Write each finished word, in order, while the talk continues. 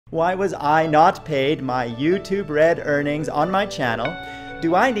Why was I not paid my YouTube Red earnings on my channel?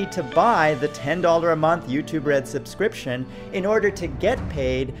 Do I need to buy the $10 a month YouTube Red subscription in order to get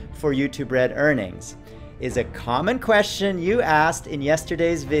paid for YouTube Red earnings? Is a common question you asked in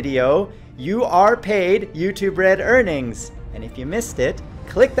yesterday's video. You are paid YouTube Red earnings. And if you missed it,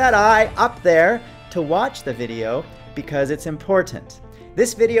 click that eye up there to watch the video because it's important.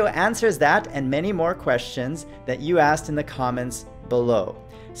 This video answers that and many more questions that you asked in the comments below.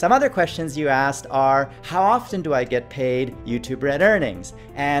 Some other questions you asked are, how often do I get paid YouTube Red earnings?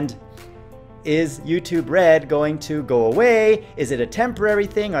 And is YouTube Red going to go away? Is it a temporary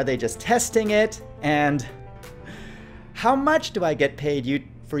thing? Are they just testing it? And how much do I get paid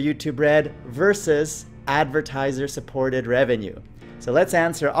for YouTube Red versus advertiser supported revenue? So let's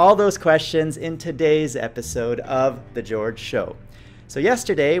answer all those questions in today's episode of The George Show. So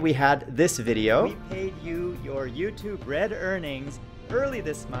yesterday we had this video. We paid you your YouTube Red earnings early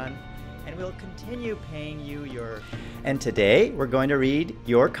this month, and we'll continue paying you your... And today we're going to read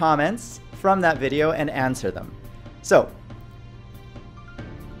your comments from that video and answer them. So,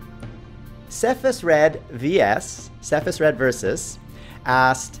 Cephas Red versus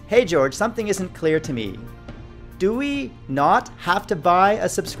asked, "Hey George, something isn't clear to me. Do we not have to buy a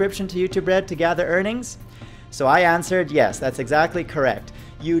subscription to YouTube Red to gather earnings?" So I answered, yes, that's exactly correct.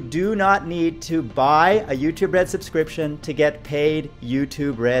 You do not need to buy a YouTube Red subscription to get paid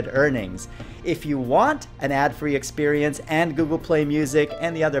YouTube Red earnings. If you want an ad-free experience and Google Play Music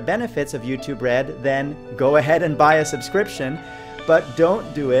and the other benefits of YouTube Red, then go ahead and buy a subscription, but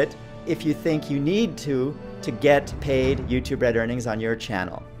don't do it if you think you need to get paid YouTube Red earnings on your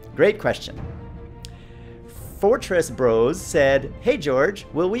channel. Great question. Fortress Bros said, "Hey George,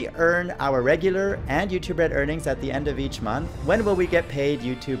 will we earn our regular and YouTube Red earnings at the end of each month? When will we get paid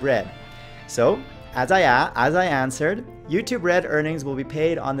YouTube Red?" So, as I answered, YouTube Red earnings will be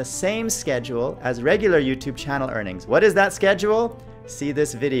paid on the same schedule as regular YouTube channel earnings. What is that schedule? See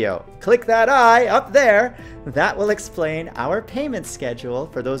this video. Click that eye up there. That will explain our payment schedule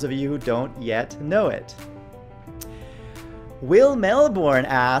for those of you who don't yet know it. Will Melbourne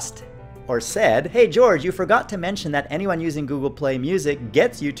asked, or said, "Hey George, you forgot to mention that anyone using Google Play Music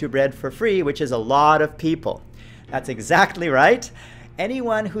gets YouTube Red for free, which is a lot of people." That's exactly right.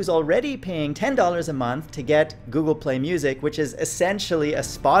 Anyone who's already paying $10 a month to get Google Play Music, which is essentially a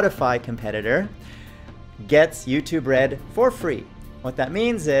Spotify competitor, gets YouTube Red for free. What that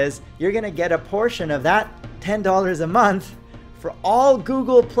means is you're going to get a portion of that $10 a month for all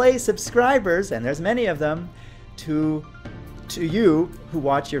Google Play subscribers, and there's many of them, to you who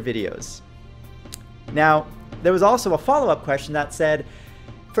watch your videos. Now, there was also a follow-up question that said,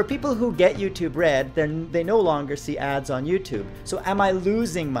 for people who get YouTube Red, they no longer see ads on YouTube. So am I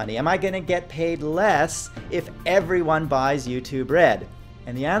losing money? Am I going to get paid less if everyone buys YouTube Red?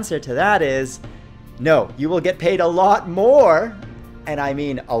 And the answer to that is no. You will get paid a lot more, and I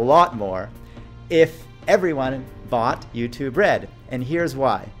mean a lot more, if everyone bought YouTube Red. And here's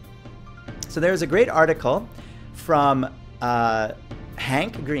why. So there's a great article from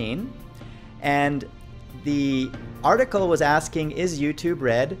Hank Green, and the article was asking, is YouTube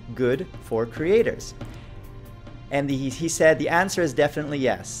Red good for creators? And he said the answer is definitely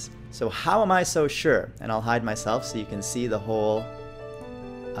yes. So how am I so sure? And I'll hide myself so you can see the whole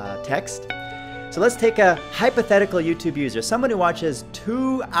text. So let's take a hypothetical YouTube user, someone who watches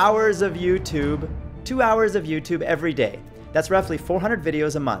 2 hours of YouTube, 2 hours of YouTube every day. That's roughly 400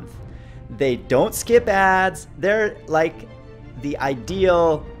 videos a month. They don't skip ads. They're like the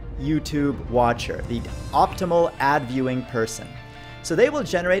ideal YouTube watcher, the optimal ad viewing person. So they will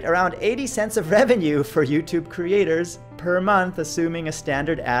generate around 80 cents of revenue for YouTube creators per month, assuming a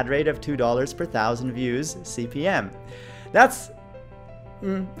standard ad rate of $2 per 1,000 views CPM. That's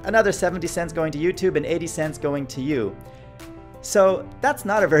another 70 cents going to YouTube and 80 cents going to you. So that's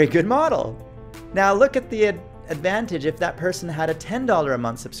not a very good model. Now look at the advantage if that person had a $10 a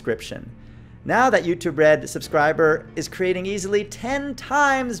month subscription. Now that YouTube Red subscriber is creating easily 10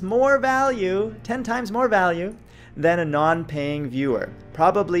 times more value than a non-paying viewer.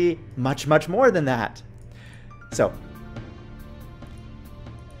 Probably much, much more than that. So,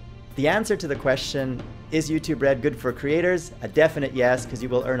 the answer to the question, is YouTube Red good for creators? A definite yes, because you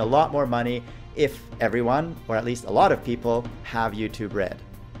will earn a lot more money if everyone, or at least a lot of people, have YouTube Red.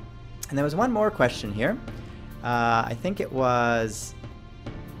 And there was one more question here. I think it was...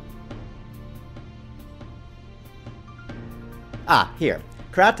 here.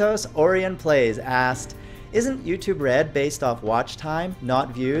 Kratos Orion Plays asked, isn't YouTube Red based off watch time,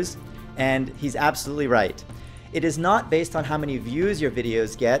 not views? And he's absolutely right. It is not based on how many views your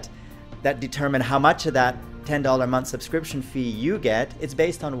videos get that determine how much of that $10 a month subscription fee you get, it's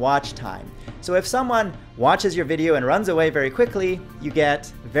based on watch time. So if someone watches your video and runs away very quickly, you get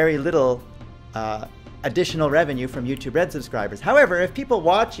very little additional revenue from YouTube Red subscribers. However, if people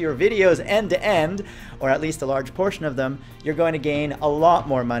watch your videos end to end, or at least a large portion of them, you're going to gain a lot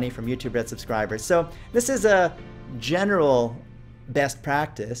more money from YouTube Red subscribers. So this is a general best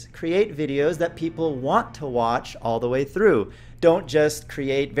practice. Create videos that people want to watch all the way through. Don't just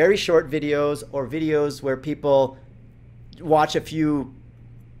create very short videos or videos where people watch a few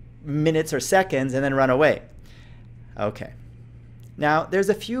minutes or seconds and then run away. Okay. Now, there's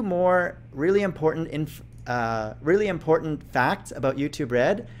a few more really important facts about YouTube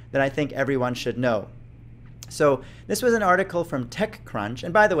Red that I think everyone should know. So this was an article from TechCrunch.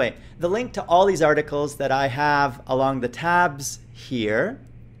 And by the way, the link to all these articles that I have along the tabs here,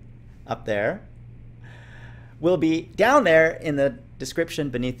 up there, will be down there in the description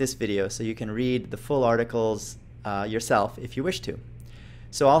beneath this video, so you can read the full articles yourself if you wish to.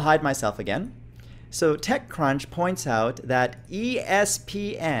 So I'll hide myself again. So TechCrunch points out that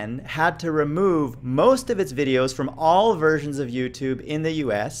ESPN had to remove most of its videos from all versions of YouTube in the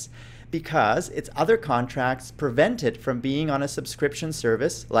US because its other contracts prevent it from being on a subscription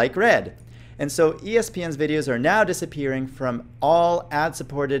service like Red. And so ESPN's videos are now disappearing from all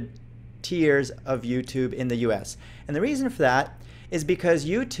ad-supported tiers of YouTube in the US. And the reason for that is because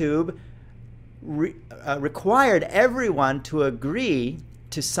YouTube required everyone to agree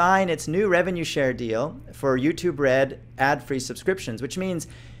to sign its new revenue share deal for YouTube Red ad-free subscriptions, which means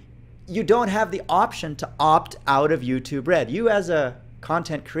you don't have the option to opt out of YouTube Red. You as a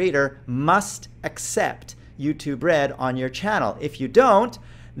content creator must accept YouTube Red on your channel. If you don't,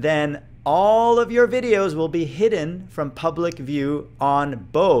 then all of your videos will be hidden from public view on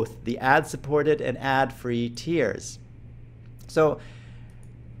both the ad-supported and ad-free tiers. So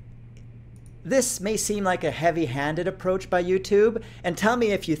this may seem like a heavy-handed approach by YouTube, and tell me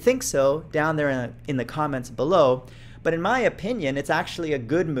if you think so down there in the comments below. But in my opinion, it's actually a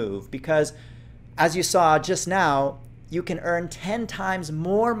good move because, as you saw just now, you can earn 10 times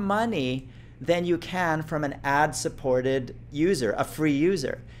more money than you can from an ad-supported user, a free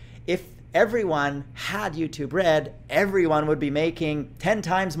user. If everyone had YouTube Red, everyone would be making 10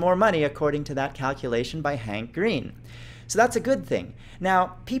 times more money according to that calculation by Hank Green. So that's a good thing.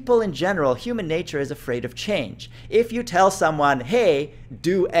 Now, people in general, human nature is afraid of change. If you tell someone, hey,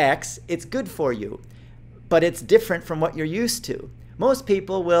 do X, it's good for you, but it's different from what you're used to. Most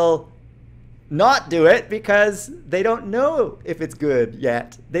people will not do it because they don't know if it's good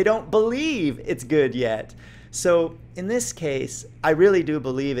yet. They don't believe it's good yet. So in this case, I really do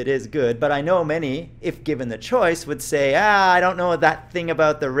believe it is good, but I know many, if given the choice, would say, I don't know that thing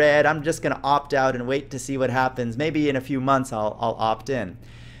about the Red. I'm just going to opt out and wait to see what happens. Maybe in a few months I'll opt in.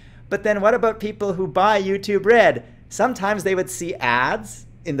 But then what about people who buy YouTube Red? Sometimes they would see ads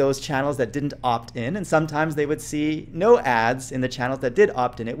in those channels that didn't opt in, and sometimes they would see no ads in the channels that did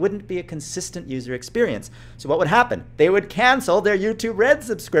opt in. It wouldn't be a consistent user experience. So what would happen? They would cancel their YouTube Red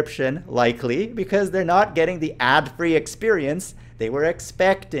subscription, likely, because they're not getting the ad-free experience they were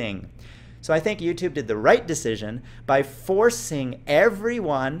expecting. So I think YouTube did the right decision by forcing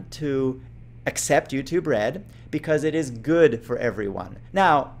everyone to accept YouTube Red because it is good for everyone.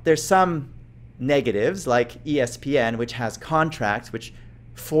 Now, there's some negatives, like ESPN, which has contracts which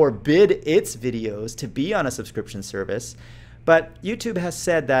forbid its videos to be on a subscription service, but YouTube has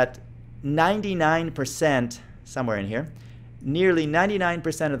said that 99%, somewhere in here, nearly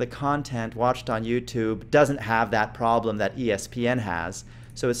 99% of the content watched on YouTube doesn't have that problem that ESPN has,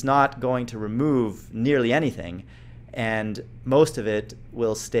 so it's not going to remove nearly anything, and most of it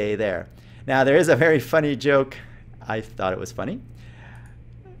will stay there. Now, there is a very funny joke. I thought it was funny.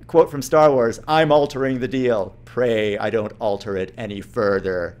 Quote from Star Wars, "I'm altering the deal. Pray I don't alter it any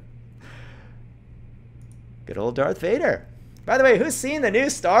further." Good old Darth Vader. By the way, who's seen the new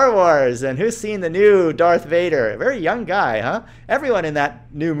Star Wars and who's seen the new Darth Vader? A very young guy, huh? Everyone in that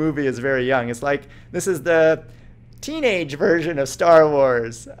new movie is very young. It's like this is the teenage version of Star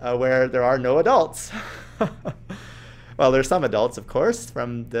Wars where there are no adults. Well, there's some adults, of course,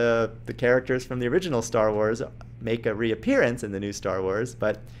 from the characters from the original Star Wars make a reappearance in the new Star Wars,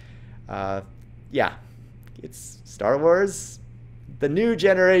 but yeah, it's Star Wars, the new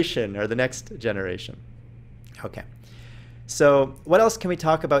generation, or the next generation. Okay, so what else can we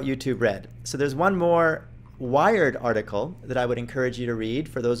talk about YouTube Red? So there's one more Wired article that I would encourage you to read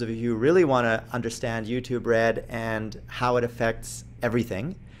for those of you who really want to understand YouTube Red and how it affects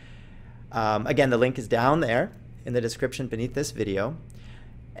everything. Again, the link is down there in the description beneath this video.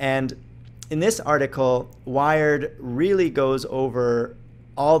 And in this article, Wired really goes over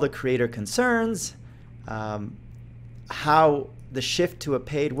all the creator concerns how the shift to a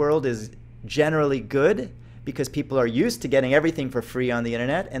paid world is generally good because people are used to getting everything for free on the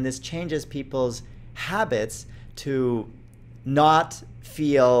internet, and this changes people's habits to not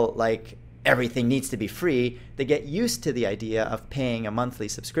feel like everything needs to be free. They get used to the idea of paying a monthly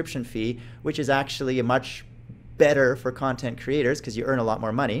subscription fee, which is actually a much better for content creators because you earn a lot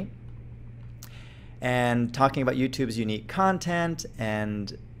more money. And talking about YouTube's unique content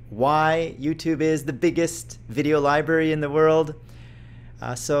and why YouTube is the biggest video library in the world.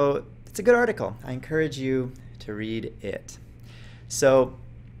 So it's a good article. I encourage you to read it. So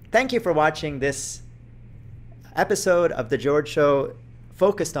thank you for watching this episode of The George Show,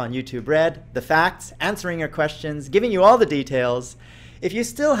 focused on YouTube Red, the facts, answering your questions, giving you all the details. If you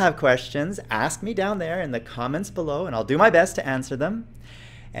still have questions, ask me down there in the comments below, and I'll do my best to answer them.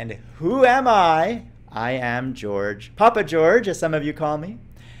 And who am I? I am George, Papa George, as some of you call me.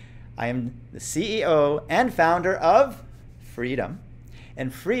 I am the CEO and founder of Freedom.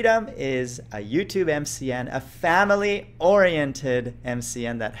 And Freedom is a YouTube MCN, a family-oriented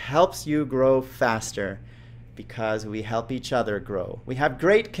MCN that helps you grow faster because we help each other grow. We have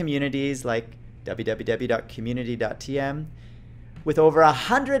great communities like www.community.tm with over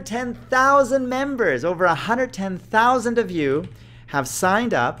 110,000 members. Over 110,000 of you have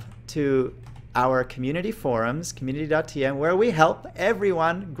signed up to our community forums, community.tm, where we help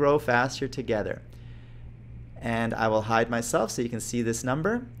everyone grow faster together. And I will hide myself so you can see this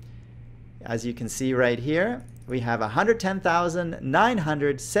number. As you can see right here, we have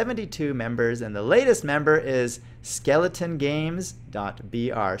 110,972 members, and the latest member is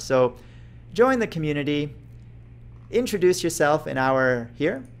skeletongames.br. So join the community, introduce yourself in our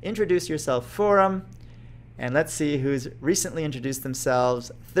introduce yourself forum, and let's see who's recently introduced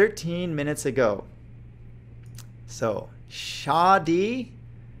themselves 13 minutes ago. So, Shadi,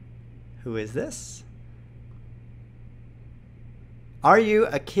 who is this? Are you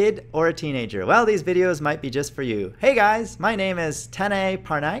a kid or a teenager? Well, these videos might be just for you. Hey guys, my name is Tanay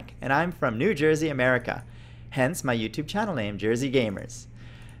Parnaik, and I'm from New Jersey, America. Hence my YouTube channel name, Jersey Gamers.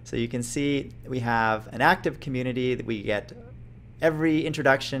 So you can see we have an active community that we get. Every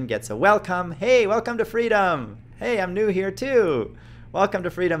introduction gets a welcome. Hey, welcome to Freedom. Hey, I'm new here too. Welcome to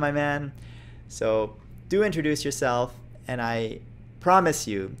Freedom, my man. So do introduce yourself, and I promise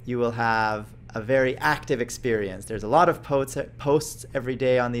you, you will have a very active experience. There's a lot of posts every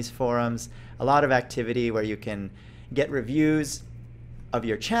day on these forums, a lot of activity where you can get reviews of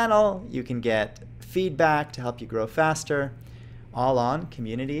your channel, you can get feedback to help you grow faster, all on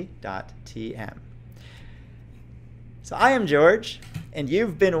community.tm. So I am George, and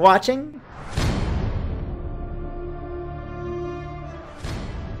you've been watching.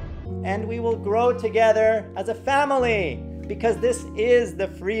 And we will grow together as a family, because this is the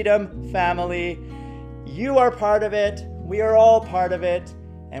Freedom family. You are part of it, we are all part of it,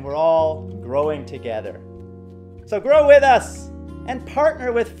 and we're all growing together. So grow with us and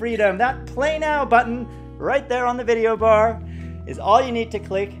partner with Freedom. That Play Now button right there on the video bar is all you need to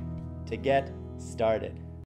click to get started.